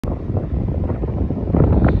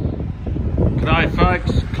G'day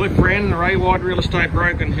folks, Cliff Wren, Ray Wide Real Estate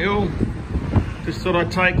Broken Hill. Just thought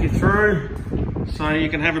I'd take you through so you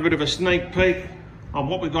can have a bit of a sneak peek on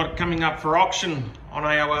what we've got coming up for auction on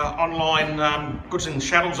our online goods and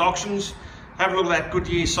chattels auctions. Have a look at that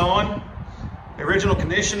Goodyear sign. Original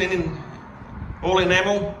condition, all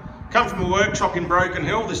enamel. Come from a workshop in Broken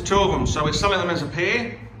Hill. There's two of them, so we're selling them as a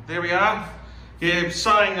pair. There we are. Yeah,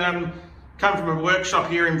 saying come from a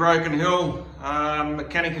workshop here in Broken Hill.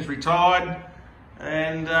 Mechanic is retired,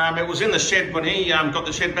 and it was in the shed when he got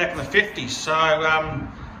the shed back in the 50s, so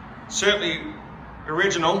certainly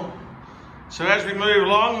original. So as we move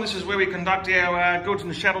along, this is where we conduct our goods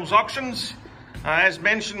and chattels auctions. As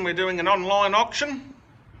mentioned, we're doing an online auction,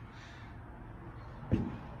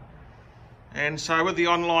 and so with the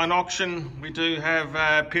online auction we do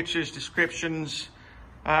have pictures, descriptions,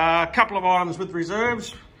 a couple of items with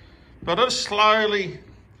reserves, but I'll just slowly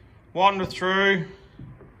wander through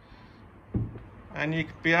and you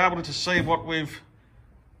can be able to see what we've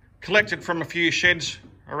collected from a few sheds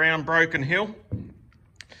around Broken Hill.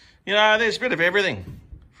 You know, there's a bit of everything.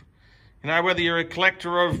 You know, whether you're a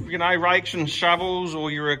collector of, you know, rakes and shovels,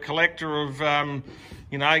 or you're a collector of,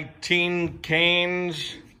 you know, tin,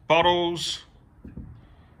 cans, bottles,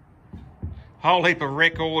 a whole heap of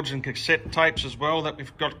records and cassette tapes as well that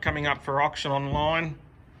we've got coming up for auction online.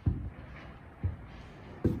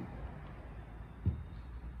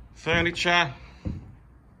 Furniture.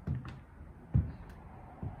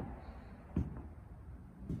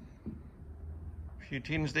 A few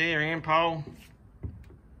tins there, Ampole,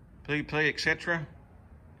 PP, etc.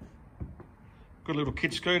 Good little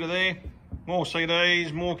kid scooter there. More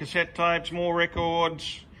CDs, more cassette tapes, more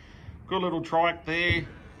records. Good little trike there.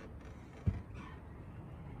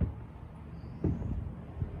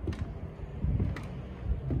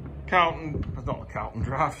 Carlton, not the Carlton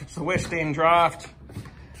draft, it's the West End draft.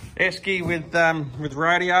 Esky with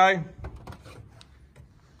radio,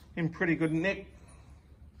 in pretty good nick.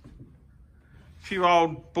 A few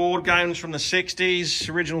old board games from the 60s,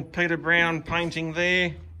 original Peter Brown painting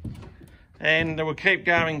there. And we'll keep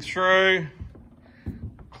going through.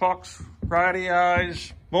 Clocks,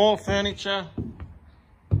 radios, more furniture.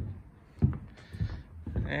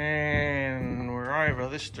 And we're over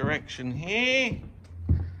this direction here.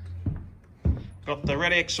 Got the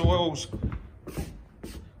Red X Oils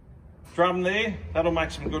drum there, that'll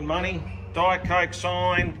make some good money. Diet Coke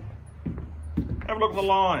sign. Have a look at the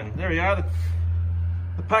line. There we are.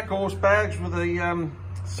 The pack horse bags with the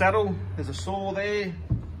saddle. There's a saw there.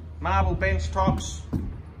 Marble bench tops.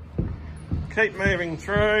 Keep moving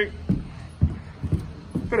through.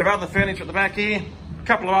 Bit of other furniture at the back here. A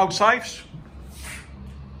couple of old safes.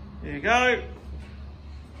 There you go.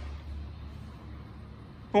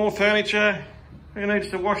 More furniture. Who needs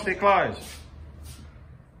to wash their clothes?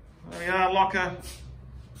 There we are, locker,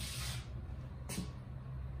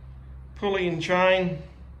 pulley and chain,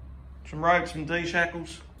 some ropes and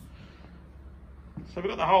D-shackles. So we've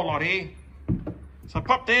got the whole lot here. So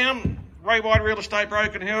pop down, Ray Wide Real Estate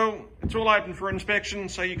Broken Hill. It's all open for inspection,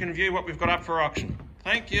 so you can view what we've got up for auction.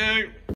 Thank you.